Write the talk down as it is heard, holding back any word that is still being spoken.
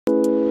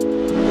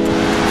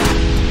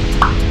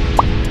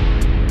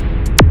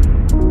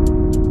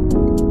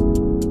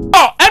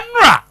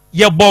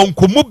ye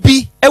bonkomu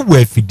bi ewa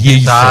afidie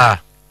yi so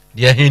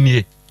de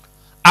henie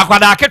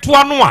akwada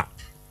ketewa no a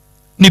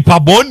nipa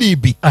boni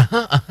bi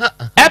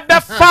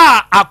ebe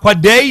fa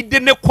akwada yi de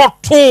ne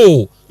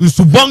koto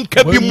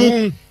nsubonka bi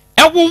mu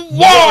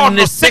ewo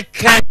no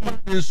sekan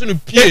nsu no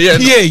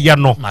pie ye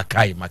no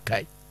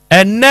makai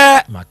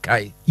ene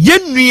makai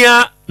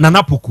yenua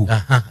nanapoku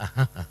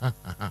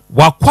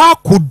wakwa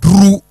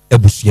koduru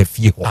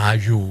ebusuafie ho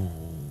ayo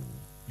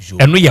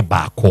eno ye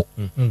baako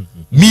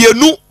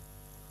mienu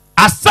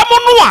asam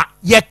no a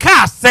ye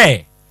ka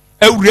se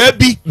awura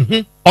bi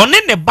one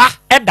ne ba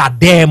eda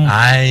dem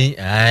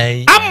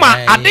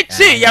ama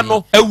adeche ye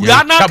no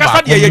awura na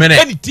kasa de ye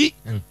kaniti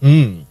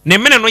ne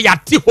mene no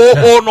yate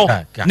ho no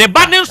ne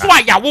ba ne nso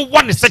a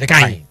yawo ne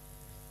sekan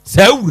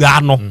sa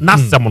awura no na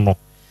sem no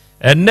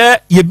ene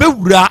ye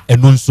bewura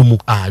eno nsumu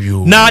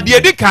na de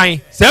edi kan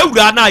sa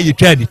awura na ye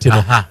twa niti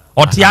no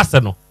ote ase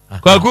no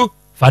kwaku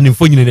fa ne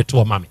mfonyine ne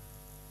to mame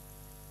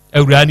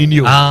awura ni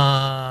ni o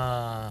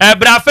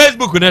bra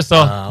Facebook ne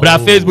so bra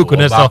Facebook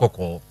ne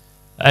so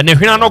ne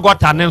hwena no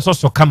gota ne nso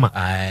so kama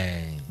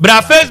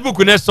bra Facebook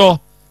ne so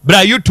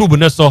bra YouTube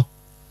ne so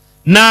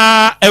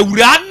na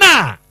awura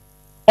na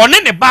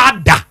one ne ba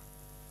da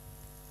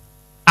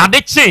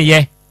ade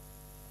cheye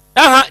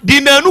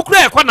di na anu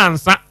kura ekwa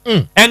nansa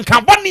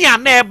enka bone a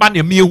na eba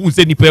na me hu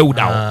se nipa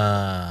ewuda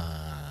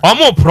ho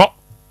omo pro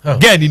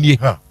ga ni nie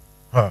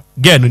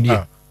ga ni nie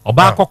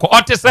oba kokko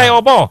ote say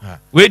obo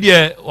we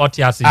die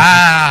ote ase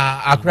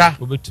akra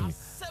obetumi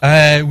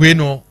we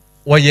no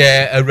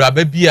woye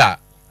awuraba bi a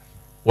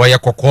woye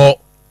kokko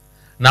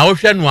na wo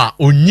hwe no a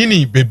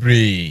onyini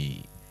bebre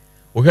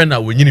wo hwe na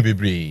onyini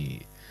bebre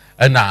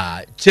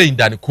na chain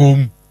dan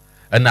kom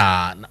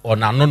na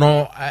onano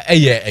no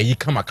eye eyi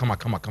kama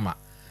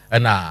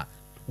na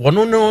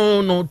wono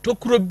no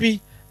tokuro bi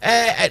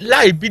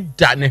lai bi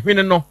da ne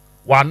hwene no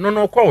wano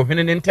no kwa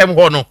hwene ne ntem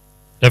ho no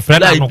the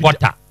friend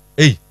anogota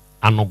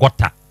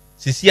anogota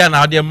sisi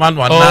ana de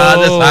manu ana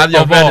de sa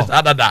de friend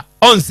adada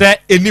on se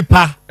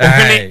enipa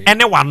hwene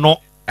ene wano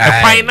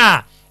ekwan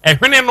na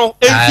hwene no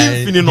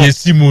emfimfini no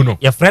yesimu no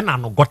ye friend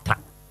anogota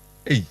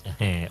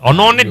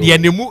ono ne de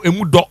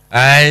emu do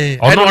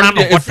ono na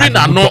anogota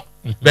na no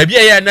baby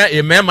ya na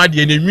emema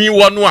de ne nwi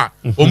wo no a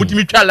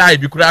omutimi twa live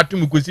bi kura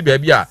atum kosi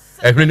baby a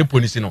ehwene ne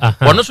polisi no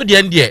wono so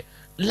de ndie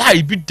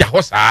live bi da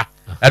ho saa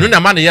eno na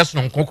ma ne yeso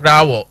no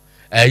nkokura wo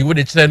you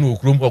de kire no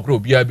okurum okura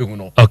obi a be hu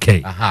no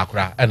okay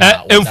akura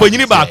na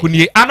emfonyini ba ko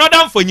nie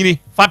another mfonyini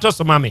fato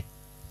so mame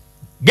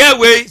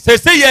gawe se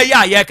ye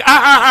ya ye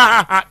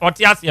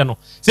oti ase no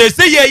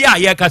se ye ya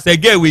ye ka se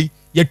gawe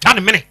ye twa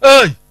ne mene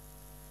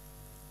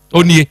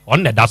onie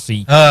on na da so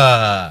yi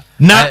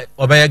na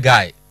obey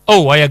guy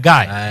oh why a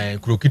guy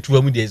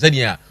krokitu mu de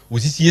sania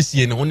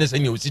osisiesie ne ho ne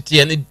sania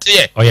ositie ne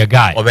de oh ya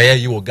guy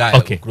obey you guy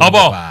okay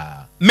obo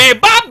me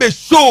ba be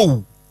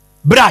show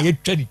bra ye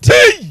twani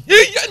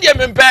ya de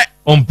mempe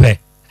ompe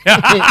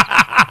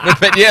me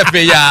pe de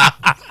fe ya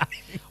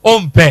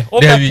ompe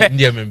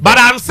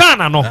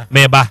baransana no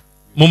me ba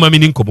mama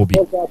mini nkomo bi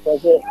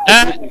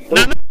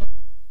na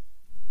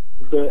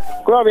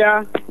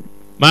Kobia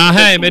ma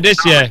hey me de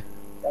share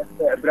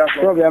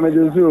Kobia me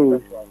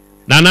jozu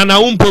na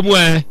umpo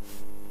mu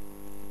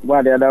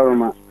Bwa de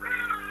adawoma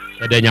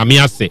ede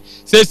nyame ase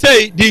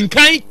sei di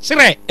nkan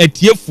kire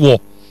atiefo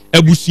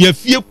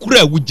abusuafie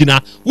kura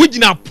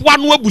wugina poa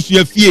no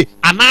abusuafie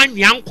ana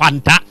anwea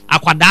nkwanta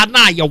akwada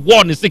na ye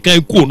wo ne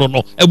sekan ku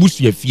no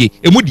abusuafie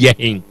emu de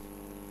hen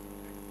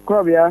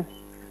Kobia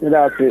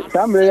ida ase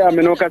samre ya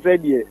me no kasa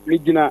die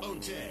migina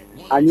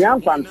anwea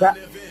nkwanta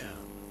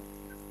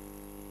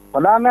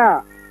wala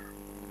na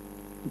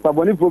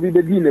paboni fo bi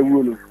be di na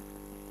wuo no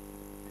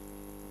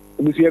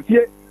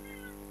abusuafie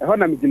ho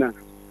na migina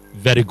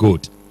very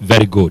good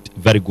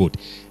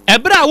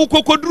ebra wo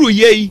kokoduru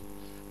yei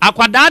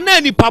akwada na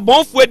nipa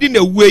bonfo adi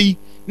na wuei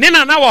ne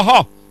nana wo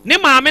ho ne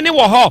maame ne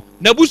wo ho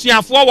na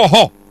busuafo wo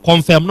ho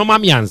confirm no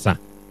mame ansa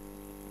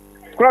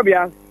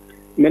Krobia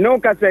me no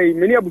ka sei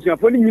me ne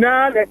abusuafo ni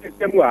nyina na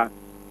system a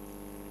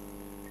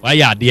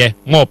waya de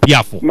mo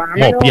piafo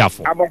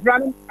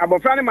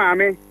abofra ne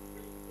maame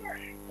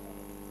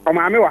o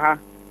maame wo ha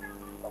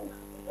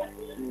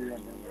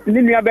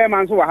ni nua be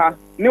man so wo ha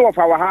ne wo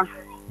fa wo ha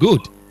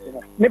good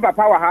ne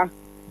papa wa ha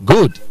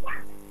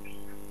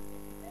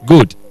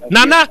good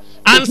nana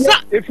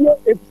ansa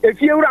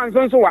efie wura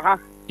nso wa ha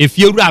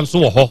efie wura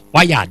nso wo ho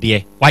waya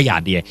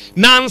ade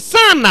na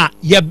ansa na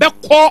ye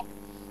bekọ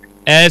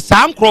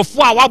saa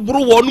nkrofo a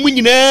waburu wo no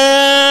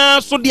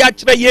nyina so de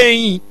akire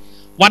yen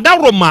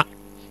wadaroma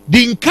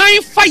di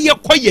nkan fa ye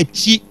kọ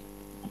yachi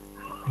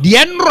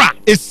de nra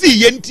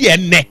esi ye nti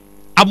enne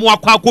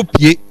amoakwa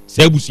akopie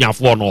saa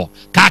busuafo no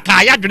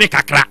kaka ya dwene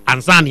kakra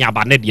ansa ne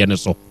aba ne de ne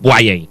so bo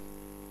ayen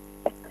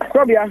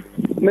Kobia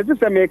me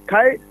se me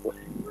kai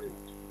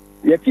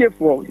ye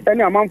tiefo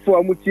ene amanfo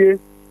amutie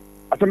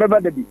atomeba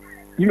dabi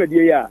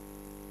yimedie ya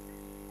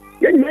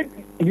ye nyime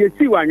ye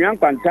si wa nwan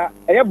kwanta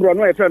eye bro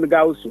no e friend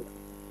ga uso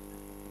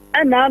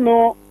ena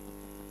no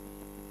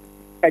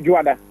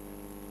ejuada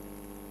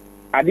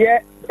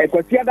ade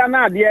ekwasia da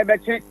na ade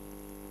ebeche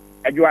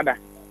ejuada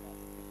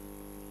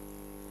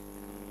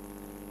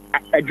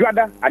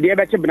adwada ade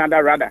be che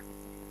benada rada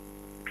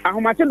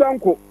ahomache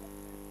donko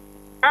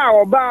a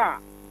oba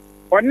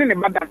onne ne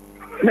bada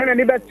na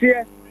ne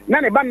betie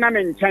na ne ba na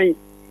ne nkyɛn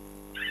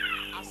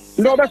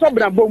no be so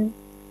bram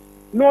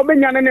no be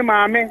nya ne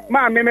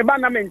maame me ba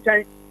na me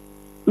nkyɛn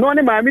no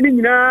ne maame ni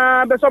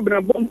nyina be so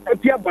bram bom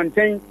apia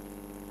bonten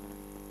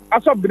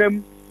aso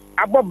bram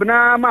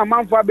abobna ma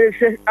manfo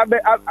abehwe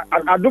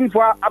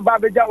adomfo aba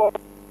beja wo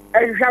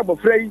ehwe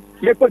abofra yi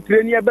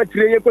yekotire ni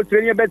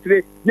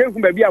ebetire yehu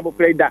ba bi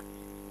abofra yi da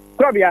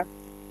krobia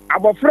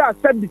abofra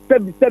sabi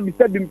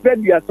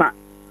mpeduasa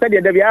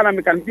sabi de bia na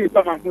me kan ti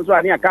so manfo so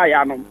ani aka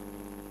ya no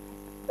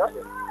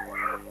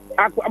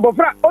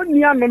abofra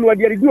oni anu no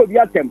de redi obi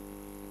atem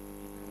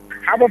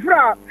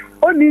abofra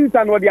oni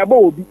nsa no de aba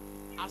obi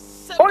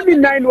oni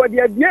nine no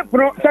de abie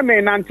pro se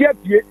me nante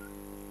apie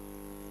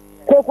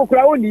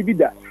kokokura oni bi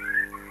da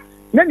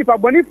na nipa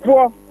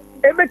bonifo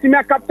ebetimi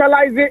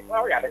capitalize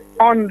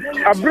on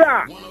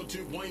abra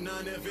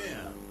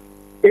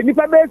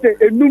enipa bese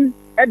enum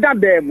eda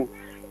dem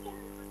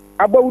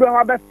abawura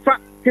ha be fa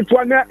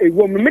titwa na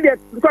ewom me de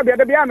ko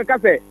de bia me ka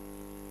se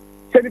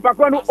nipa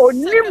ko no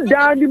onim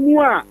dan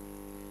mu a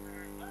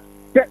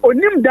se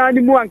onim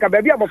dan mu anka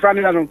ba bia bofra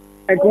ne no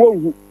enko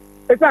wonhu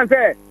esan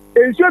se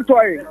ensuo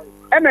toy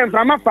ema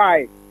mframa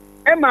fai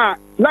ema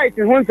light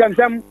ho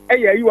nsensem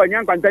eya yi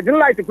wanya nkwanta din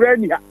light kura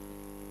ni ha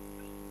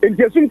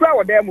enjesum kura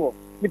wo dem ho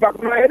nipa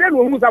ko ede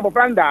no hu sa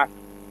bofra nda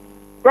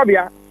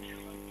probia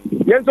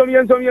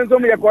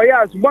yensom ye ko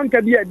ya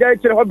subonka bi e da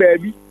kire ho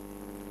baabi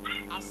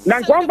na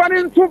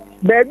nkwamfane nso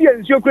baabi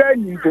ensuo kura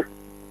ni nko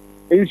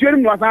ensuo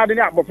ni mwasa de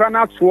ni abofra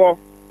na to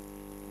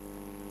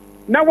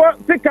na wo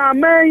sika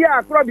man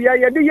ya probia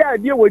ye de ya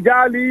die wo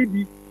jali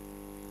bi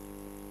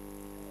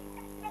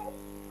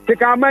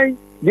sika man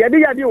ye de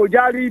ya die wo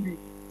jali bi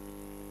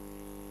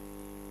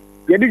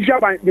ye de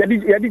jaban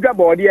ye de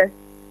gabode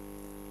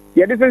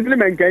ye de sensili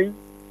menkan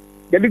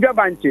ye de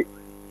gabanche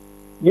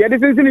ye de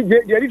sensili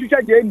ye de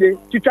tucha jende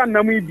tucha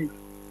namu ibi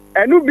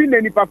enu bi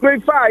na nipa kro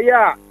fa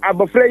ya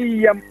abofra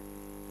yiyam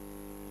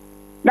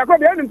na ko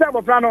be enu nta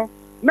abofra no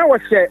na wo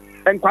hye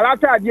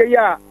enkwalata ade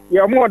ya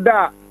ye mo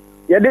da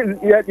ye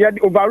de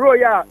overall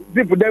ya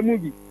zip da mu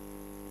bi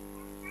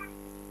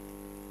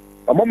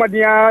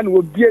omomadia no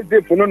obi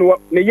zip no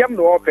ne yam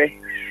no ofe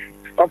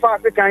ofa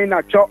african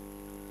na cho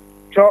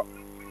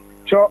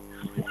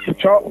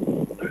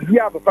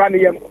dia baba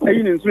ne yam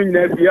ayi ne nso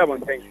nyina bia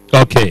bonten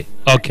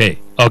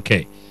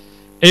okay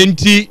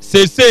enti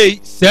sesei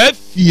sa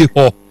fie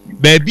ho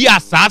baabi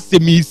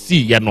asasemi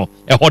si ye no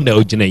ho na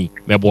ogina yi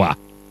meboa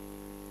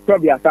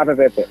probia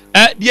sapepepe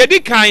de di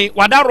kan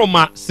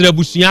wadaroma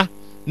srabusua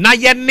na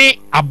ye ne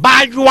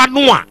abaadwa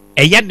no a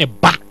eye ne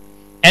ba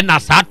na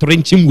sa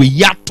torenchim we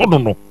ya to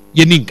no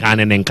ye ni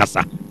nkan ne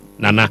nkasa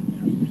nana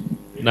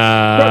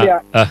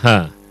na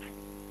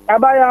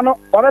abaya no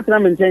ora tena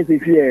menchen se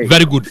fie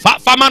very good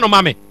fama no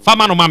mame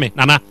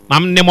nana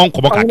mam ne mon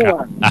kobo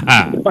kakra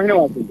aha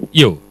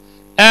yo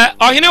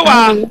ohine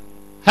wa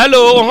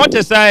hello o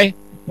hote sai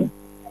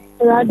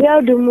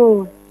radio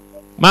dumo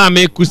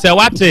mame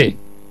kusewate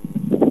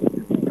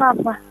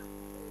papa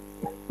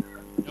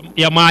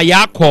ya ma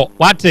yako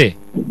wate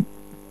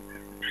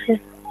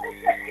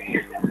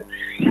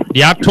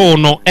dia to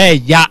no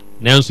ya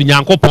nanso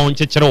nyankopon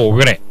kyekere wo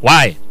were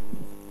why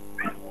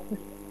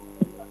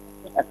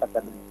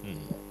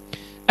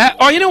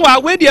ohine wa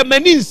we dia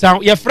mani nsan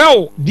ye frɛ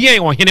wo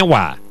dia ohine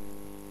wa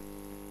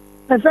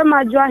asa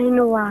majwa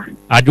hine wa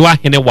adwa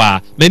hine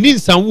wa mani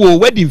nsan wo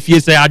wadi mfie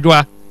sɛ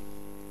adwa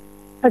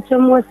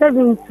achemo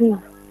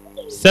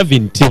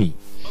 17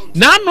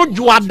 na no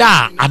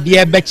dwoada ade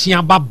ebɛkye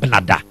aba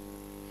blada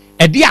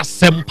ɛde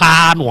asɛm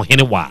paa no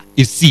ohine wa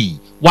esi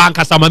wa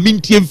ankasa ma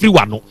mintie mfiri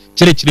wa no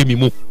kyerɛkyerɛ mi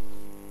mu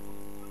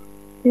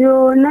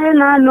yo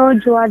na no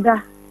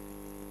dwoada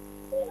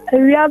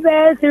ewia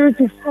be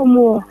seriti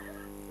fomo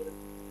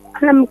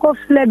ana mko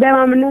fle be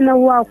ma menena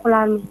wo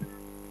akola no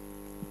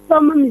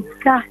so ma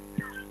miska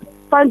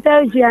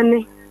fantasia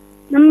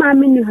na ma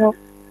mini ho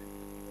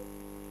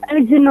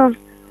ejino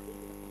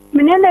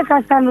menene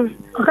kasa no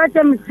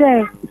okacha mi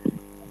se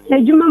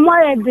ejuma mo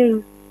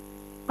yedin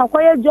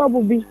akoye job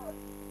bi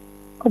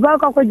oba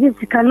ko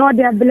jisika no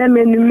de abele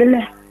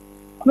menumele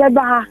be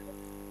ba ha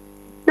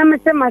na me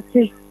se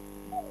mate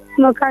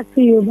no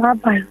kasi yo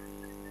bye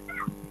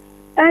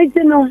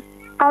ejino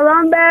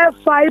around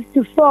 5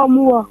 to 4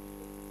 more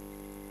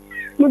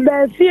me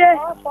be fear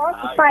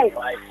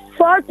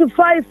 4 to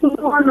 5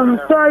 more I'm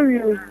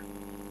sorry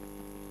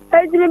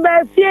ejino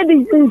be fear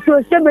the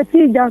so se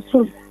beti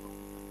jaso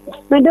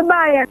me de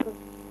baya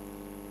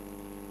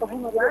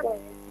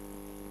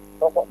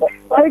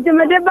ejino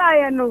me de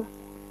baya no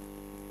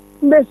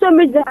be so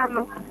me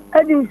jama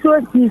edi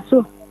so si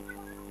so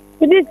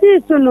edi si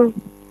so no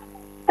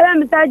ala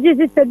me ta ji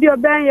se bi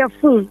oban ye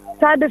fun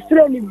ta de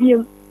frɛ ni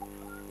biem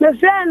me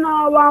frɛ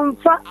no wan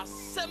fa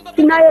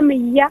na ye me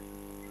ya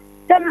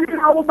tena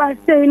na wo ba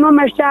sei no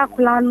me sha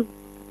kula no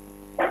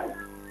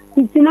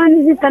itina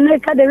ni si tana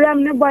ka de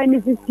ram ne boy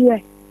ni si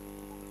sie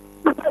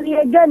akali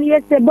again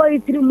yes boy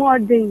 3 more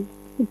day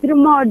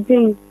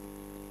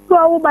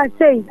So I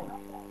say,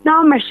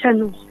 now my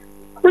channel.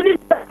 When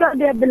it's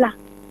the Bella,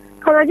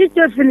 I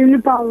just feel in the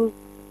power.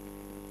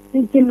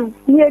 You know,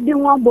 near the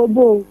one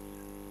bobo.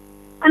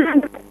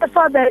 And the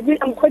father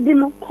didn't call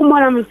him, come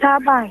on, I'm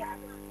tired by.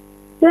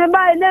 They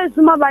buy less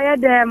more by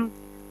them.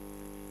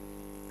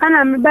 And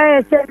I'm by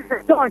a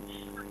torch.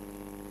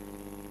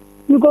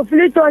 You go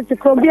feel it torch,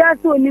 could be as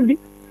well. And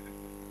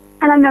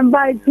I'm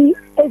by tea.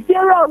 If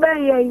you're all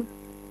very,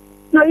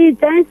 no, you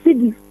 10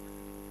 cities.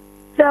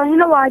 So, you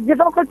know what, if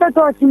I could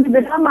touch in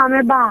the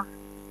Mamma bar,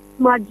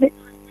 magic.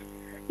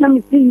 Let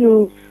me see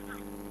you.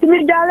 To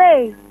me,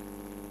 darling.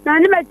 Now, I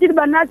never see the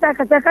banana,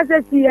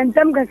 Catacasi, and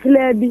Tamka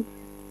Claby.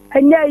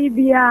 And there you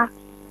be. You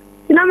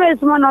know,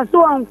 it's one or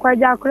so on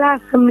quite a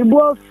class from the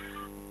both.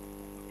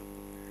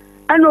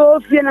 I know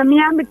if you're a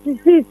Miami to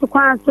see to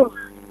cancel.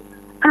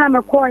 And I'm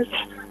a coy.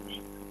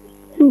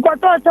 You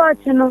got all touch,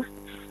 you know.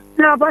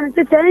 Now, but it's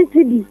a 10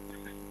 city.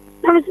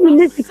 I'm a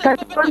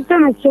significant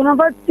confirmation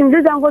about things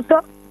that I'm going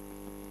to.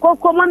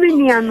 Koko mami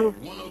miano.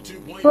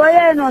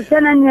 Roye no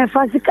tena nye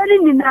fasikali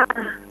nina.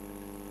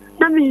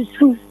 Nami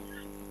yusu.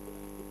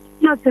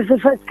 No se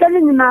fasikali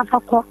nina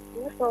fako.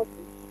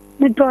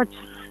 Mi touch.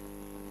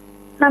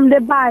 Nam de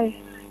bae.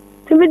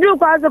 Si mi du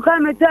kwa azo kala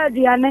me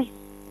tedi ane.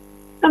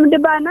 Nam de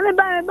bae. Nam me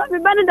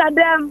bae ni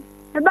dadem.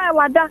 Me bae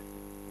wada.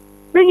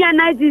 Mi nye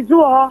naiti zu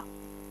ho.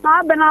 Ma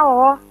abena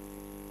ho.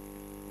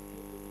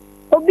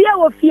 Obia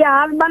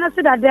wofia. Mi bana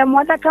si dadem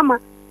wada kama.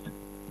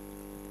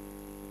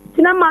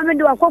 Tina mame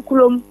do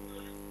akokulom.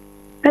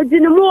 Enti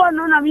no mo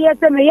no na me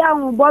yete me ya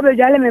hu bo be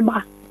dwale me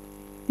ba.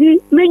 Di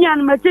me nya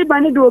no mate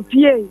ba ne do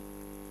pie.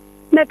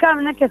 Me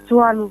kam na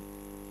ketua no.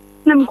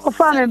 Na me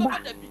kofa me ba.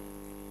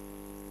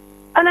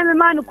 Ana me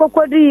man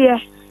kokodiye.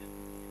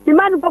 Me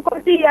man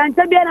kokodiye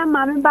anta bia na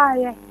mame ba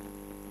ye.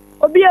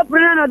 Obi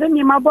apuna no do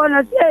ni mabo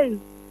no sei.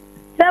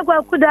 Se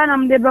kwa kuda na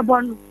mde bebo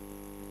no.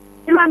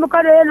 Ni mame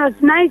ko do no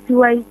nice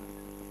way.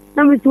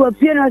 Na me tu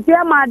pie no se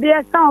ma de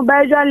san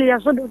ba dwale ya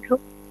so do to.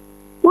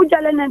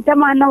 Ujale na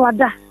ntama na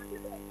wada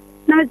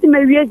na si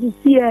me wie si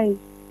sie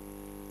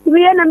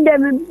wie na mde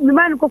me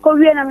man koko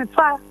wie na me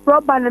fa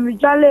roba na me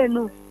jale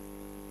no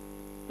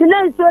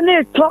tina so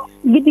ne to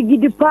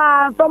gidi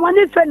pa so mo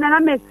ne fe na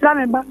me sra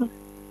me ba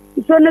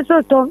so ne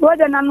so to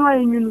wada na no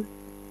ayi no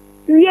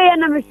wie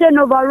na me se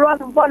no ba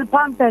roba for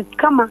pampers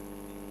kama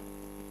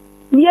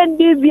wie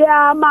ndi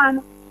bia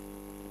man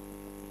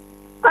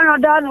ana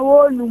da no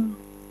wonu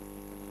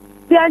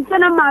ti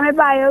antena ma me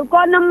ba ye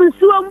ko na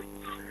msuom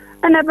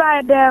ana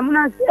ba dem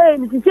na say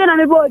mi ti na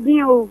me bo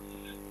din o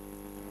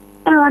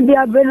ana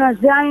dia bena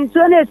say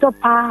so ne to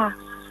pa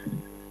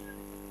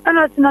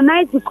ana sina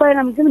night ko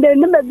na mi de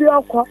ne be bi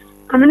okọ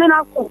amene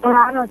na akọ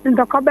ana sin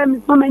to ko be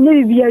mi so me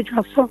ne bi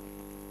atwa so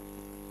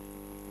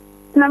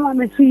na ma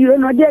me si yo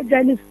no de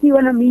ga ni si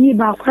na mi yi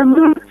ba kwa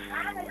mu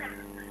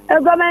e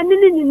go ma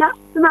ni na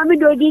ma mi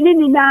do di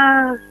ni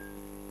na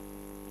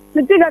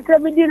mi ti ga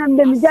krebi di na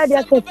me mi jadi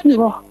akati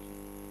ho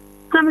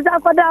na mi ta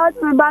ko da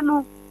o me ba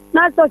no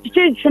na so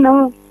chichi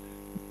no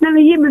na me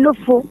yi mi no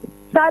fo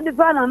sa de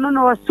fa na no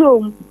no so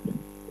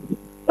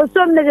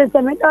ne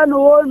se me ta no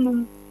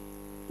wonu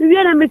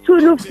bi na me tu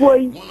no fo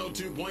yi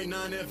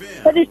 102.9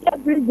 FM edi ta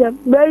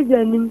bridge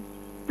ni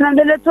na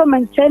de le to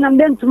man china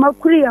dem to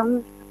makuri ya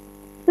hu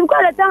sin ko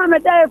le ta me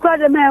da e ko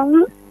de me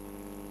hu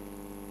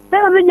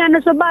ta me nya ne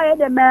so ba ye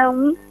de me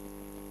hu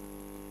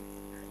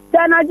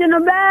ta na je no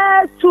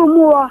be tu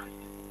mu o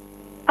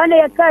ana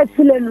ya ka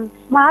file no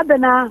ma be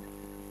na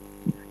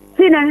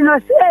Sina no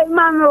say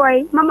mama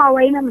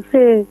way na me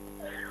say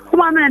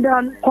kuma me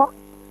don ko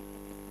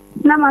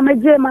na mama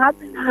je ma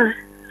na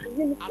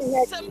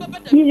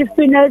yi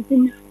finesse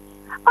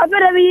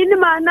abere bi ni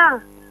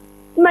mana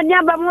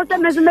manya ba mo ta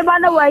me so me ba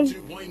na way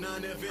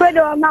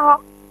pedo na ho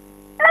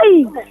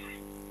ei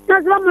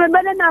na so me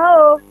ba na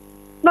ho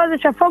no so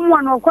cha fam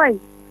one okwai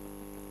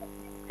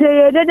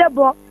se de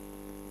bo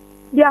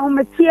dia ho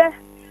me tie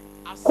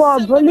ko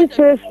police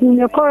station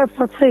ne ko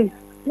report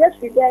yes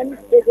we dem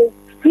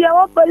Pia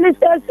wa police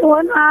station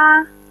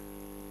wana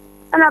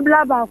ana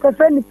blaba ko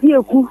fe ni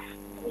pie ku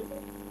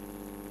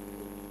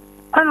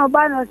ana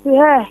ba no se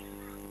he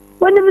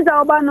woni mi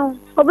za ba no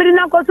obiri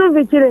na ko so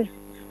vitire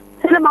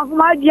se ma ko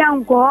ma dia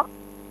nko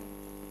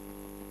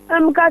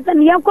am ka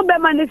san yan ko be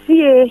ma ne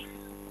fie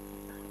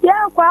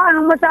ya kwa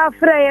anu mo ta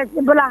frɛ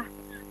ye bla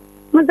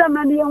mo ta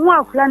ma ni ho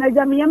akura na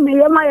jam ye me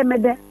ye ma ye me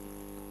de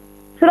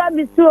sura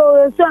bi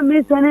so mi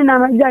so ni na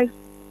ma jai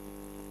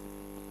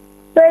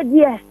pe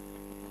die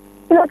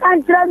I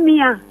can't tell me.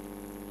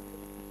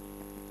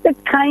 The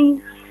kind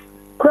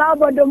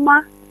crowd of the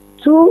ma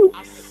too.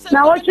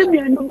 Now what you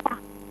mean?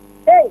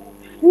 Hey,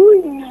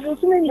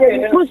 who's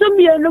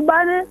me a new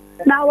banner?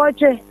 Now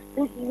watch it.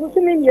 Who's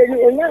me a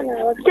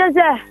new? Just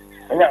there.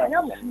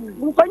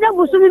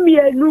 Who's me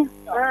a new?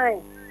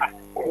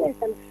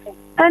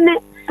 And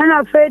I'm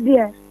afraid,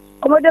 dear.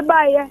 Over the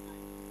buyer.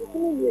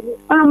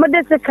 I'm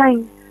a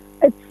kind.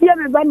 It's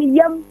yummy, bunny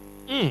yum.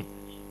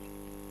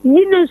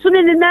 You know, soon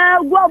in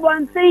the go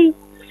one thing.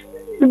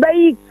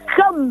 By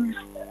come.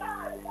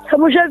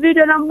 Some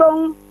video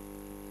number.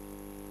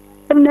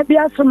 Some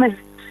Nabiasome.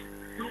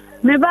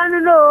 Me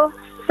banno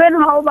fen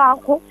ho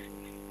baako.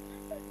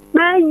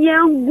 Ma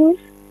nyangu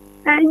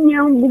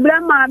bla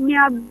ma mi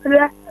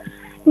abra.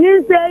 Ni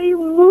sei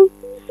mu.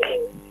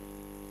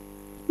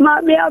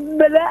 Ma mi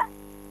abra.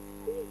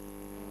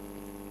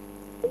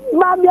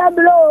 Mami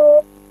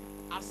ablo.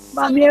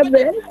 Mami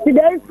ablo.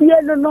 Today see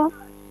no.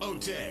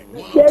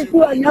 Yes,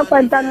 you are not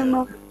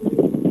pantano.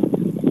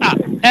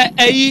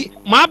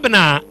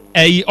 Mabna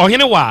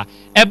ohene wa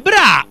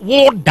ebra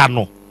wo da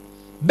no.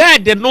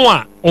 Bed no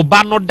a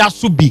oba no da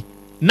so bi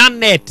na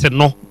net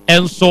no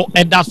enso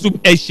eda so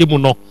ehyimu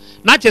no.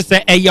 Na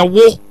kyese eye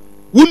wo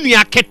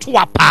nua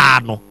ketewa paa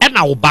no e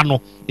na oba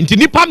no. Nti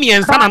nipa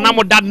miensa na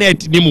nam da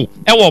net ni mu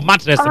e wo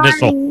mattress ne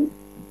so.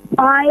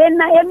 Na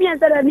emi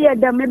ansara ni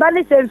edam me ba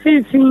ne se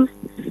finfin.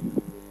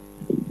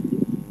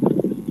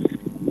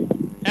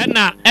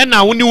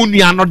 Ena woni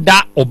unua no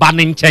da oba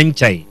ne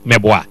nkyɛnkyɛn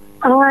meboa.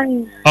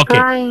 Okay.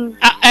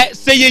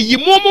 Say ye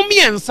momo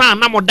miensa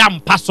na mo da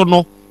mpa so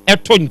no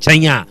eto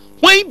nkyɛn a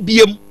hwan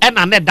biem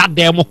ena ne da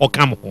dem ho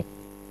kam ho.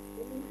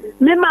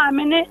 Me ma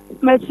me ne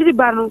machiri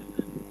ba no.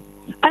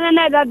 Ana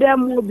ne da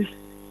dem obi.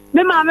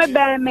 Me ma me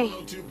bɛn me.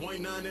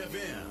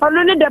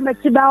 Ono ne da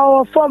machi ba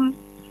o fom.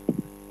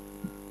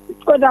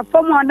 O da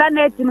fom onda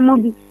net ni mu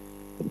bi.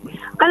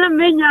 Ana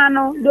me nya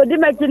no do di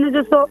machi ni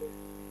so.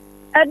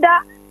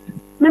 Eda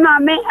me ma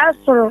me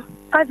asoro.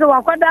 Kasi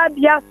wakwada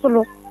bi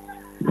asoro.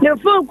 The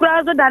full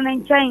crowd of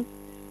the chain.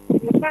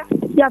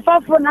 Your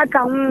father na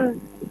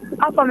can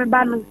offer me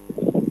banner.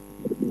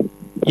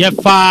 Ye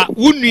fa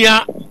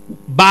unia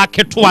ba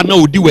ketewa na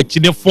odi wachi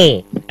ne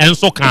phone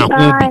enso kan ho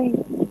bi.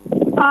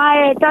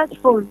 Touch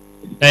phone.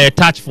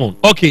 Touch phone.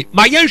 Okay,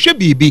 ma yenhwe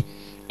bibi.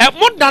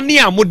 Mo dane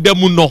a mo da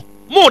mu no.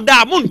 Mo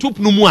da mo ntup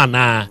no mu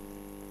ana.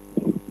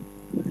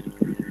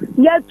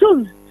 Ya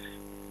tum.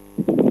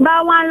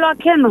 Ba wan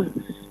lock no.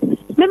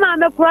 Me ma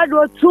me kura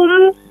do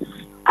tum.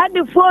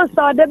 Adi force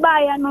or the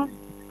buyer no.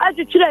 As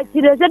you try to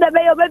say the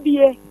bay of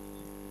baby.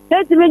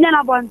 Let me know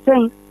about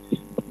saying.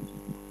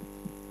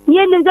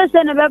 Yen just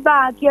send a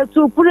back here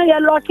to put a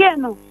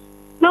lockeno.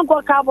 No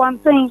go carbon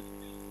thing.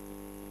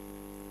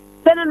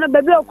 Send a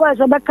baby of course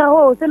a back a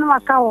hole, send a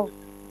cow.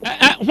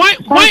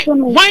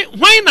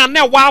 Why na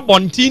ne wa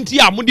bon tinti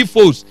amudi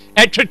force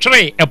e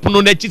twetwere e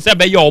pono na chi se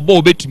be ye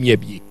obo obetumi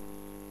abie.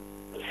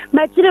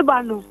 Ma chire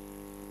ba no.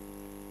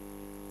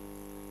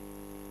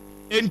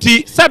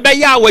 Enti sebe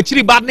ya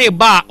wachiri ba na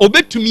ba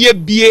obetumi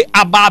ebie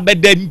aba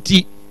abeda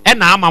nti e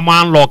na ama mo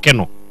unlock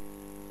no.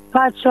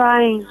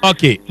 Trying.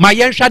 Okay, my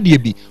yenhwa de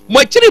bi. Mo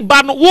achiri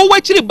ba no wo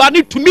wachiri ba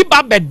ni tumi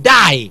ba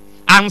bedai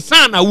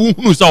ansa na wo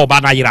hunu so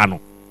oba na yira no.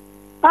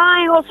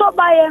 Ai o so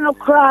ba ye no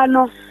kra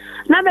no.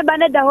 Na me ba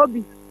ne da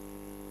hobi.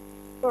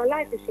 So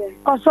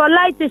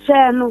light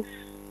share no.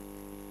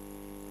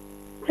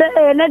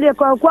 Se ne de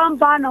ko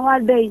kwampa na wa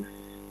dei.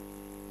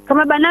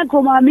 Kama ba na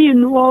ko mami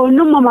nu o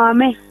nu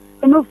mama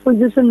no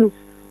position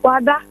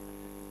wada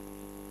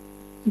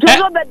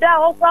jogo beda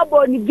o kwa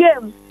bo ni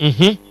game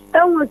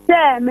enwu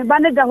se me ba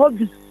ne da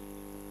hobi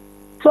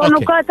so no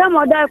kwa ta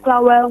mo da kwa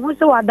wa hu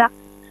se wada.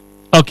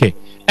 Okay,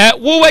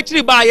 wo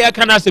wachiri ba ya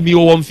kana se mi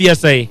wo mfie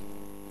sei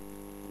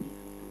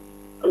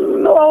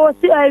no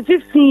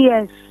 15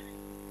 years.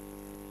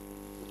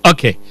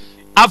 Okay,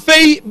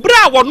 afei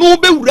bra wo no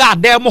be wura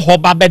adem ho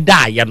ba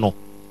beda ye no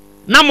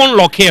na mo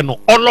nloke no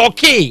o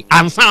loke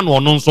ansa no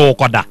no nso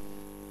koda.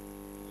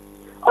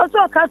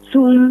 Also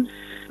cartoon,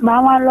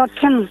 Mama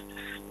Locken.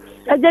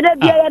 I did a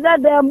beer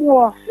that there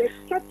more.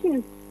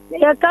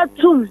 A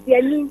cartoon,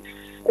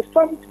 a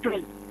storm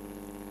screen.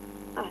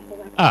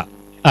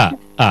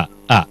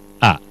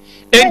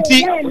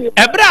 Enti,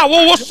 ebra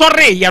wo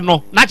sorry, you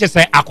know, not just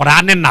say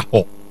akwara ne na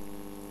ho.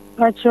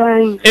 That's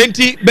right.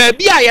 Enti,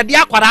 baby a ye de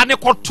akwara ne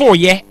koto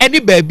ye, any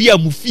baby a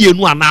mu fie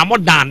no ana mo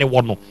dan ne wo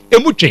no.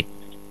 Emutwe.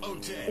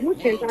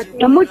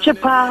 Emutwe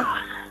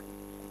pa.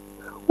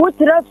 What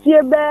does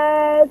your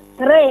bed?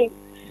 3,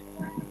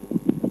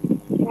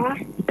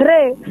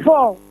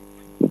 4.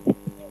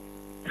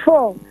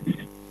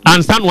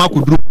 And son wa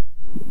kudru.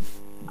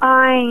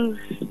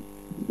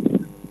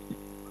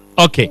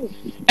 Okay.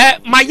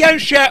 My young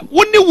share,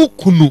 wouldn't you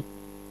kunu?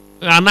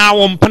 And I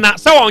won't pana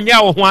so on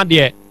your one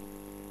dear.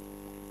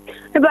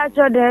 About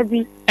your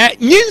daddy.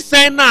 Yin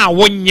say now,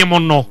 when you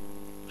mono.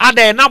 Are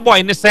there no boy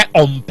in say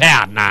on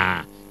pair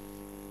na?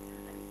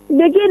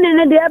 Beginning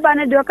of the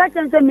Abanado catch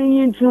and send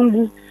me in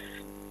Tungu.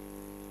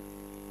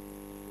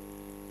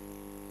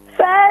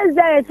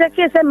 Thursday, it's a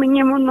case of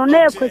minimum no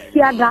near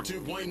Christiada.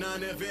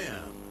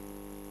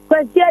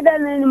 Christiada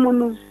and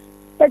Mono.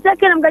 The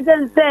second I'm going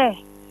to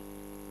say,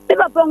 if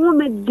upon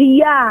whom it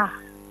dear,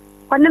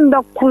 on them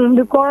the coon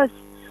because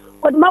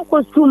what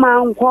Marcos to my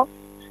uncle.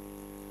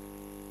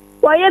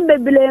 Why,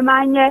 baby,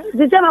 man,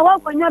 the time I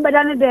walk on your bed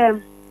under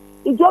them,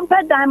 it won't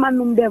pet diamond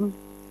on them.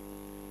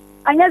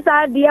 And yes,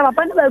 I dear,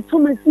 upon about 2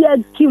 months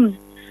here, Kim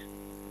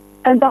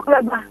and talk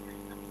about.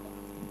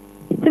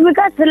 To me,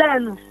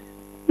 Castellano.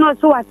 No,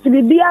 so what to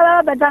be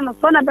a better no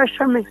fun about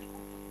Sherman.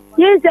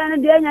 Yes,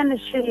 and the end and the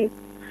shade.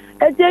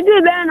 As you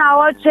do, then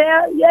our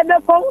chair, you ever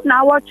go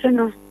now watching.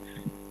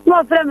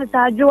 No friends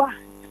are you.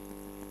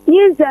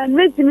 Yes, and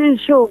meeting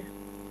show.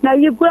 Now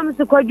you come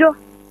to Kojo.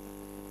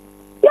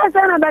 Yes,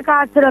 I'm back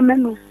after a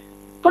menu.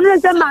 Only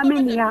some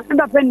mammy here and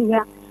a penny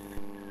here.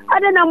 I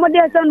don't know what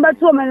their son but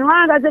woman,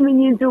 one got them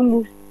in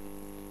Tungu.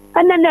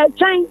 And then they're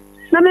trying,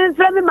 no mean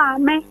friendly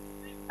mammy.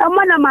 I'm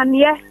one of man,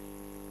 yeah.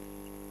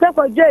 Take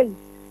a joy.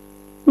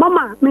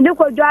 Mama, me look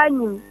at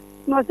joining.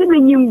 No, see me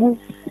yimbu.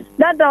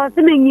 That does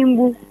see me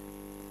yimbu.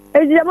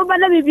 Is the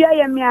mobile be a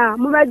yamia,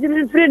 mobile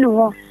Jimmy free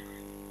no.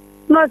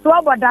 No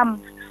swab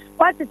dam.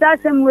 What is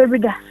that same way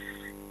with that?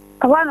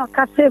 I want to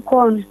cut a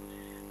corn.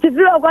 If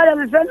you got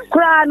a friend,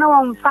 cry no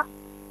one fat.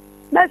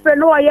 That's for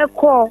no I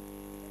call.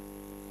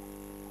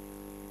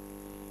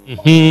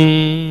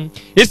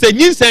 It's a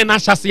new saying,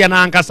 Ashasian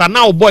Ancasa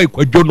now, boy,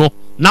 Kojono,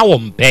 now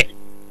on pet.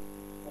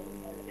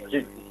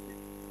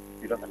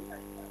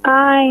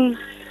 Aye.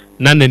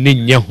 None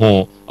in your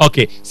home.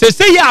 Okay,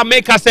 say ya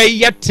make us say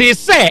yet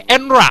say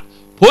enra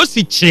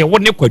posi che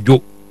wone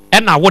Kojo.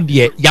 And I would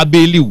ye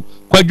Yabelu.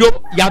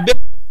 Kojo Yabe.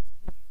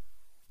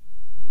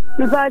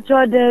 If I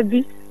saw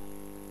Debbie.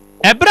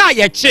 Ebra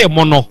ye che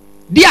mono.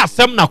 Dia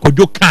sem na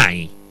Kojo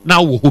kai. Na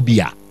wo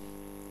hobia.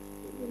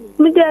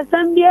 Me there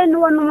some be no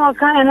one more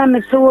kind and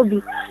I'm so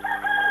be.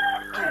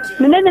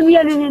 Me never be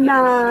in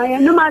na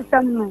no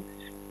matter no.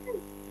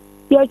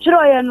 Your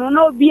troy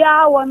no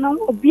bia one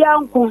no bia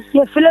uncle.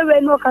 Your fellow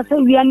no case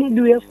we are need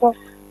do it for.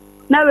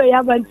 Now we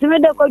have to me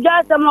the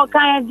Kojo some more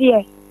kind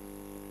dear.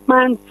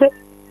 Man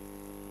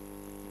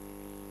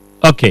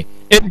okay.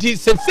 And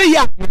say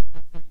ya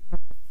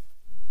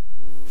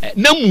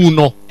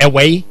Namuno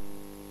away.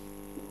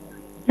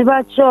 If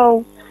I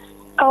saw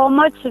how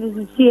much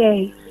is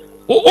here.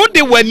 O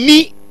de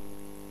wani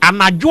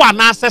anadwo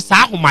anase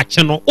saa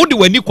homache no o de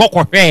wani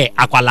kokohwe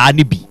akwala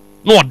ni bi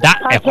na oda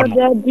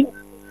eho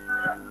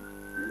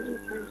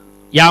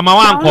ya ma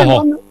wan ko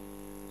ho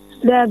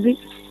Dabi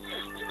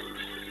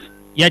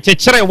ya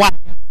chechere wa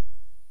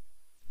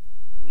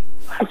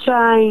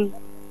trying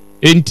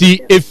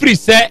enti efiri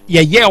se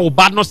ye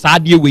oba no saa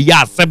de we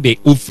ya asebe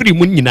ofiri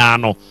mu nyina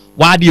no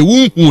wa de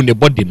wunhu ne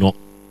body no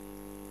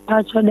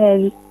acho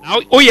Dabi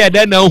o ye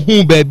de na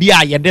hu ba bi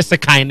a ye de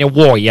sekan ne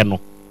wo ye no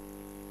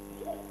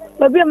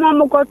baby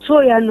mama got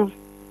to ya no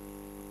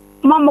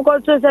mama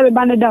got to say be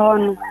baneda ho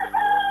no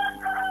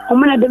o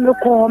me na de me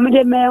ko me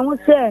de me hu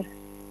say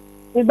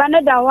be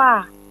baneda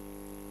wa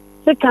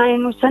se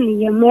kan no sane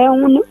ye me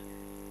hu no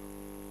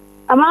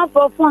ama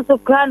for phone so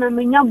kra na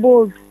me nya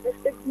bold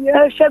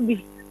e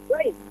hwebi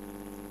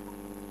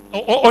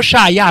o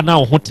sha ya na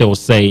o hotel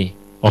say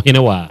o hene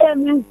wa e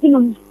me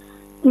nsinum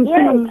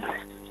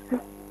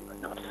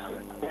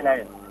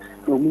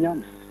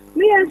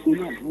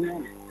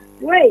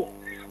wait.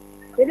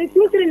 It is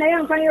usually na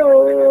young fine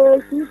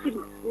or usually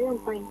young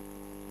fine.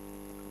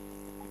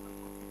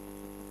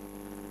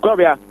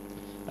 Klobia.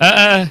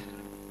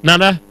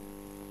 Nana.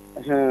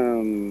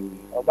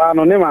 Oba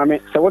no ne mame.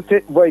 So what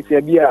voice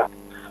e bia.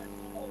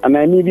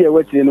 Ana mi bia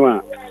wati no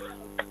a.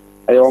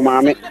 Ayo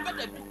mame.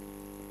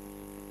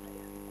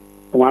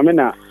 Mame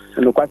na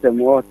no kwate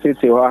mo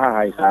tete ho ha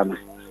ha isa no.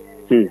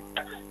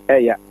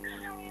 Eya.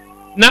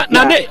 Na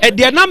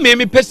de na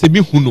me pese bi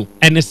hunu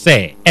ene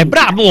se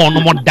ebra no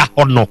ono mo da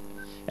ho no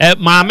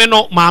maame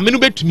no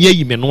betumi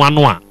ayi me no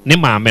ano a ne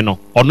maame no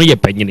ono ye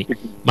panyini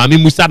maame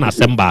musa na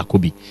semba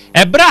akobi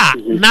ebra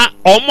na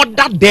omo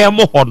da dem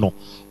ho no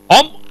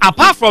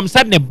apart from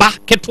said ne ba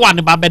ketwa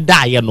ne ba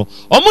beda ye no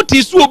omo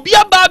ti so obi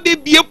aba be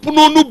bie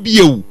puno no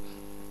biewu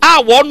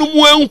a wo no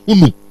mu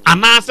anhunu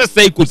ana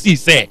sese ikosi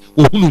se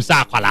ohunu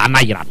sa akwala na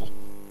yira no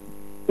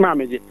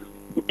maame je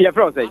ye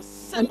fro say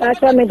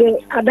Ata me de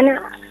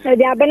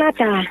abena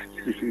ta.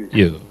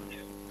 Yo.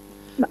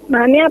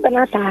 Mami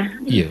abena ta.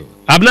 Yo.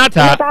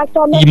 Abnata.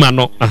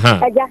 Imano.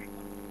 Aha. Aja.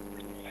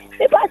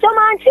 Ipa so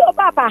man si o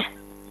papa.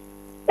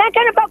 Na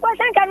kan pa ko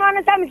san kan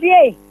wan sam si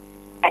e.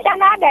 Aja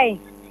na dai.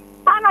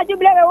 Ana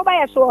juble we wo ba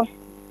ye so.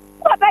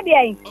 Ko pa bi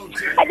ai.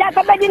 Aja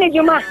ka ba di ni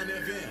juma.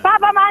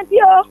 Papa man si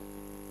o.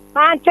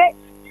 Ante.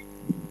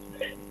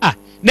 Ah,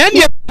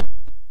 nani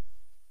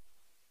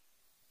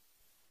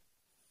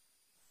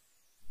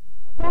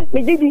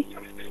Mijidi.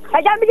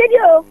 Aja mijidi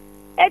o.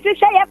 Etu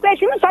se ye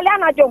kwesi mi sole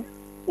anajo.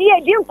 Ni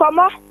e di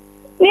nkomo.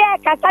 Ni e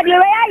kasa bi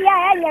we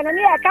ya no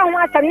ni e ka ho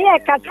asam ni e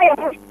kasa ye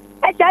ho.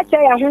 E cha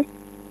ye ho.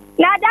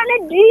 Na da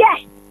ne di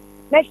ye.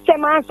 Me se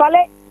man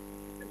sole.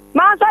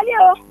 Man sole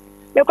o.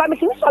 Me kwa mi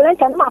si sole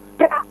ntan ma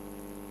pra.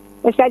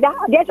 Me se ja,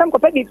 de sam ko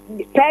pe bi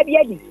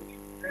edi.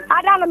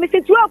 Ada no mi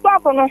si tu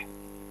okwo no.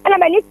 Ana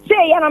me ni se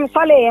ye na me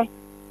sole ye.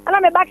 Ana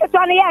me ba ke so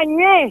na ye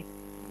anwe.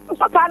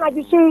 So ka na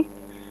jisu.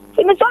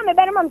 Si me so me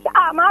bere mam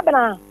ma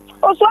bana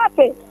o so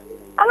ape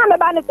ana me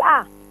ba ne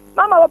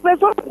mama wo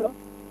preso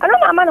ana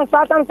mama na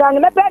satan san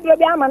me pe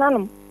bi ama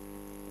nanom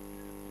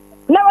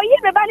na wo yi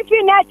me ba ne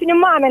fi na ati ni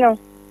ma me no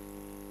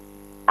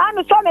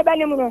ana so me ba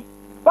ne mu no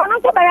wono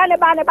so ba ne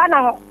ba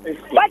na ho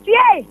but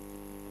ye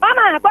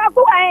mama kwa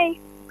ku ai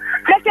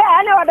le se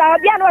ana wa da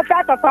bia no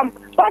sa to fam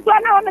ko so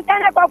na wo me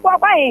tan kwa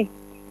ai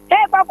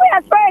kwa ku ya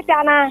spirit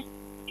ana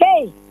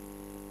hey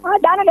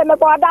ada na de me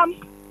ko adam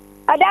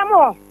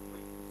o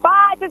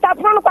Why, it's a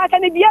phone call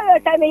and be a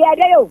time.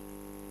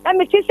 I'm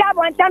a teacher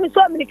one time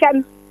so many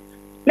can.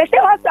 Mr.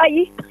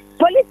 Hosai,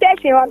 police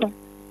station.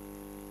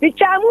 The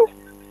chamu.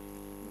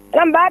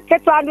 I'm back to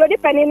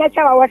 100 penny in a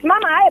shower. Was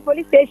Mamma, I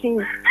police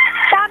station.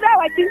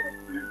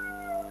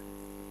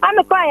 I'm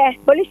a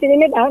quiet police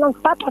in it. I'm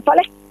Papa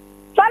Solly.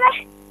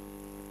 Solly.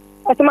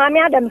 What's Mammy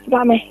Adams,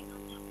 Mammy?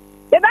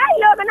 The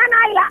Bible of an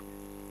isla.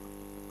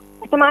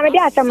 What's Mammy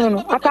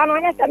Diasamono? I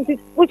can't get something.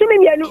 What do you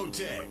mean?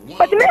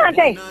 What do you mean? I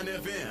say,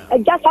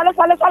 just follow,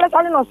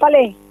 no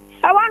Solly.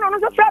 I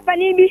want to flap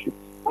an EB.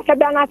 I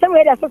said, I'm not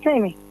somewhere that's the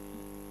same.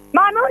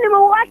 My only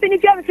was in the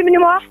film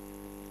anymore.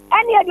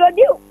 Any of your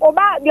deal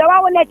about your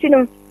own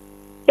letting.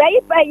 Say,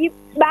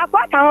 back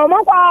what I'm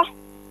on.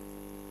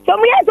 So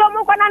we have some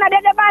more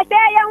another by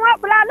say, young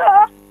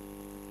Wapulano.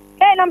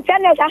 Hey, I'm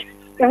telling you that.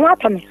 You're not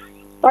coming.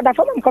 But the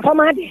phone for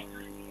my day.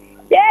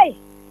 Yay!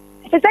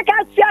 It's a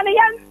second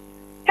young.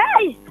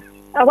 Hey!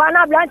 I want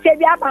to blanch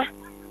Biapa.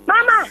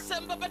 Mama!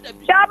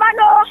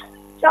 Shabano!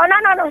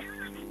 No.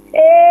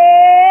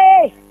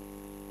 Hey!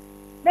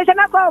 Mr.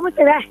 Macron, what's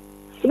that?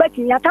 But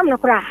you come no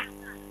cry.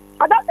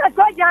 I don't know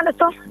what you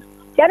understand.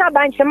 You're not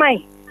bunch of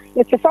mine.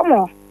 It's a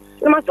formal.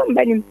 You must have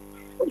been.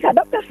 It's a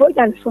doctor for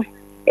you.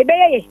 A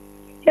bay.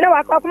 You know,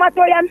 I call my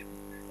toyam.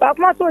 Walk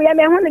my toyam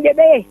and one of the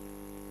bay.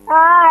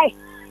 Aye.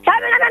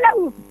 Come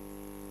on,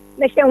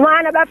 Mr.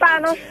 Juan of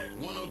Bafano.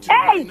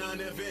 Hey!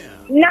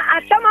 Na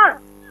Asama.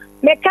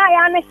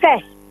 Mekaya and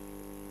say.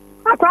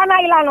 Aquana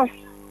Ilano.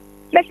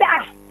 Mr.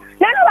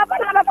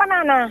 Nano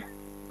Banana.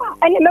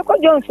 And you make a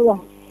Jones.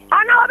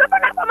 I know the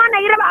Banana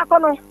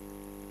Irabacono.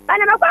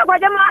 And I'm a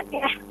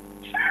Guajamaka.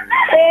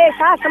 Eh,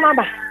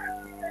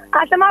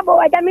 Asamabo,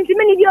 I damn it,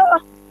 many of you.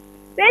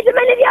 There's a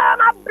many of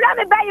my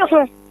brother by you.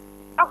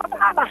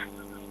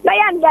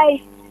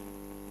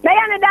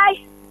 Diana die.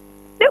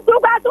 The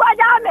cook has to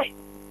Adame.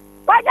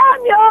 Why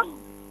damn you?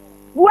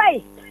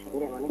 Wait.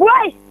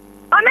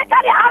 I'm a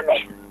army.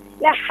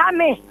 The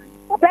hammy.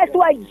 Press to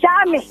a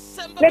jammy.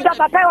 Make up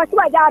a pair to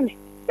a jammy.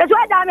 That's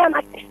why I'm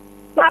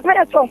my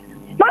parents.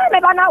 Mamma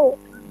Banao.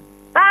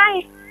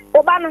 I,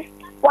 Obama,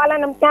 while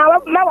I'm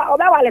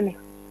Obawalame.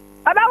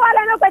 About what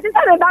I know, but it's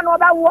not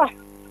about war.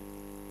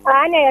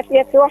 I know,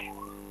 yes,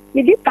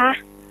 you did pass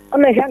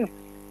on the gun.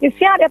 You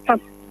see how they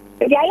pump.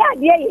 The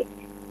idea.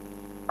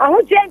 I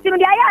won't change to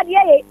the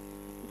idea.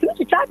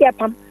 To try their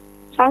pump.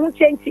 I won't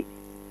change it.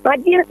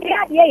 But dear, the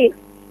idea.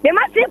 They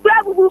must say,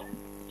 Bravo.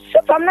 So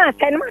from now,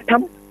 10 months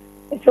come.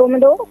 It's home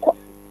and over.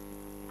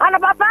 And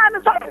about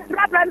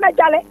my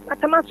jolly,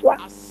 at a maswa.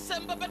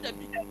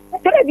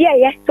 So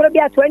be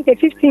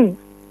 2015.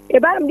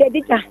 About the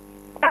editor.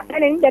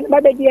 And then,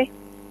 baby.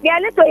 Yeah,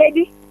 little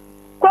lady.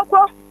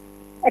 Coco,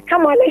 a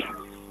camole.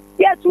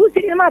 Yes, 2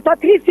 cities,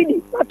 3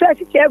 cities,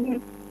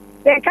 37.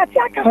 Then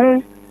Cataka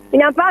home.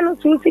 In a pan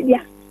of 2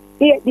 cities.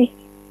 Here,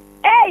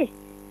 hey,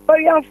 for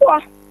young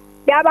 4.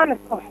 Yabana.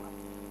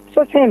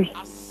 So same.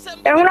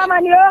 And when I'm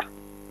on you,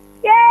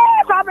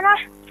 yeah, Fabana.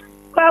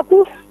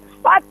 Kaku,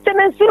 what's the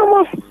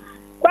mensumu?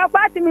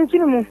 What's the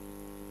mensumu?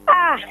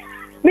 Ah,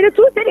 me the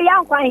 2 cities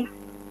young fine.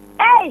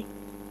 Hey,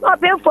 not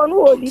paying for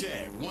no.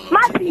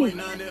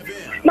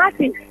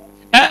 Mati.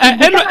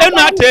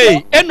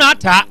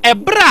 Enata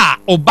ebra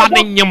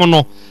obane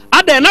nyemono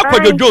ade na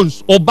Kojo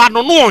Jones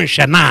obano no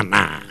nhwe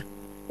nana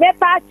me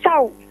pa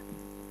chaw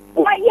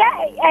wa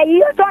ye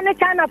you so ne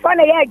kana for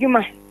na ye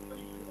adwuma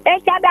e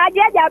cha da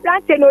je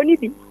plante no ni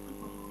bi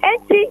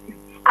enti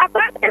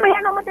akwa me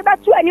he no mo te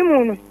batu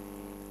animu no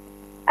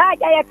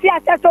aja ye fi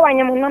aseso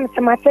wanyemu no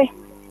mtemate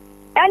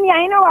eni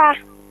ahin wa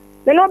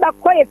me no ba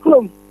koye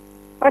krom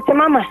o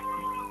mama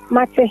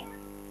mate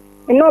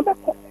me no ba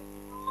ko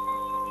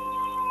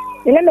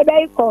me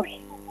bay ko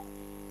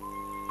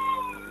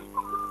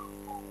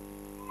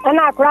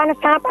ana kurana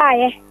sapa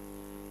ye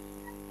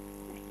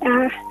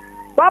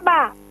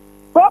baba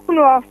ko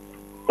kuno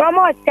to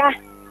mo ska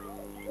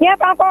ye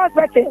pa ko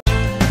hospital